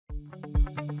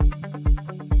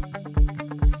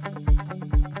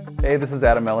Hey, this is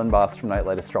Adam Ellenboss from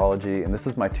Nightlight Astrology, and this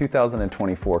is my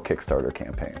 2024 Kickstarter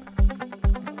campaign.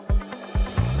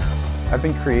 I've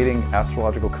been creating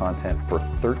astrological content for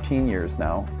 13 years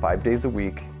now, 5 days a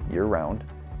week, year-round,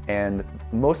 and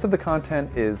most of the content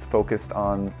is focused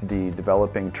on the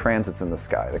developing transits in the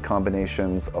sky, the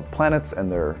combinations of planets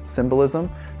and their symbolism,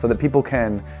 so that people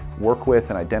can work with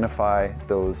and identify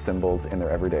those symbols in their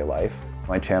everyday life.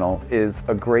 My channel is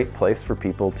a great place for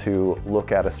people to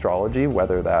look at astrology,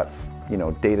 whether that's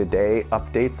day-to-day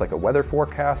updates like a weather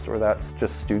forecast, or that's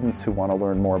just students who want to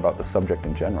learn more about the subject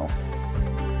in general.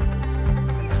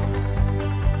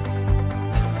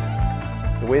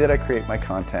 The way that I create my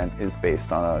content is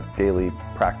based on a daily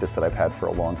practice that I've had for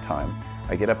a long time.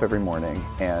 I get up every morning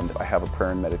and I have a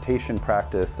prayer and meditation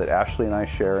practice that Ashley and I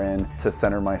share in to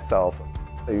center myself.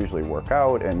 I usually work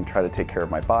out and try to take care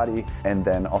of my body, and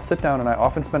then I'll sit down and I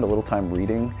often spend a little time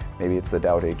reading. Maybe it's the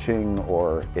Tao Te Ching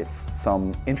or it's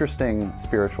some interesting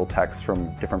spiritual text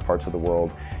from different parts of the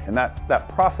world. And that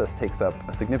process takes up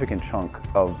a significant chunk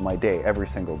of my day every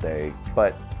single day.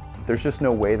 But there's just no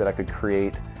way that I could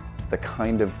create the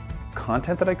kind of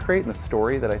content that I create and the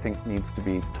story that I think needs to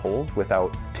be told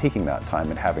without taking that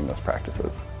time and having those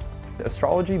practices.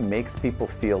 Astrology makes people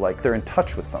feel like they're in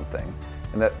touch with something,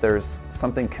 and that there's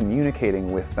something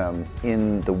communicating with them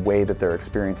in the way that their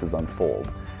experiences unfold.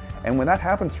 And when that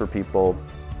happens for people,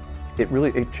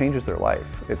 it changes their life.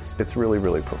 It's really,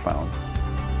 really profound.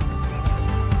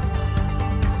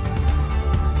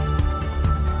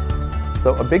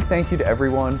 So a big thank you to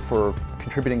everyone for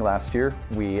contributing last year.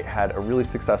 We had a really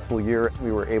successful year.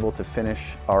 We were able to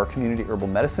finish our community herbal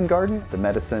medicine garden. The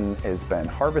medicine has been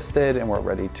harvested and we're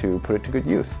ready to put it to good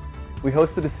use. We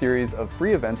hosted a series of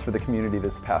free events for the community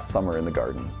this past summer in the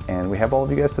garden, and we have all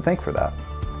of you guys to thank for that.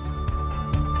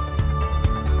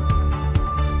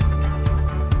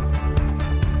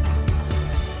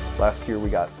 Last year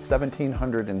we got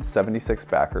 1,776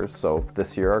 backers, so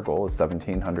this year our goal is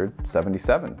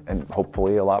 1,777, and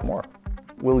hopefully a lot more.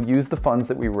 We'll use the funds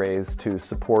that we raise to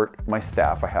support my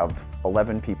staff. I have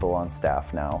 11 people on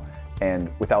staff now,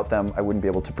 and without them, I wouldn't be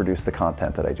able to produce the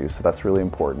content that I do, so that's really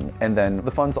important. And then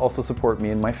the funds also support me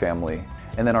and my family.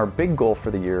 And then our big goal for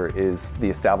the year is the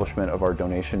establishment of our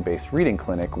donation-based reading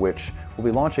clinic, which will be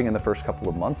launching in the first couple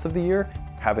of months of the year.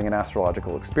 Having an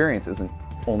astrological experience isn't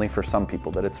only for some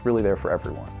people, that it's really there for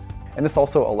everyone. And this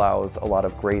also allows a lot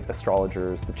of great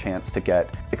astrologers the chance to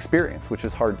get experience, which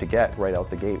is hard to get right out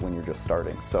the gate when you're just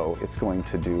starting. So it's going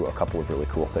to do a couple of really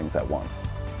cool things at once.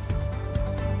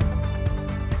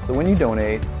 So when you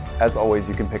donate, as always,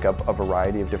 you can pick up a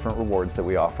variety of different rewards that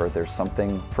we offer. There's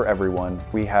something for everyone.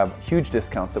 We have huge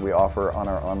discounts that we offer on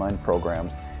our online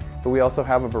programs, but we also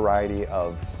have a variety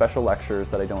of special lectures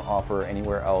that I don't offer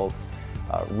anywhere else,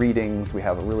 readings. We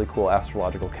have a really cool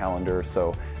astrological calendar.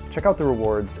 So check out the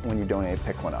rewards. When you donate,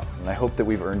 pick one up. And I hope that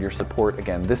we've earned your support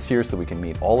again this year so that we can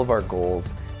meet all of our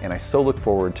goals. And I so look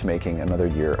forward to making another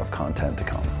year of content to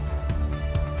come.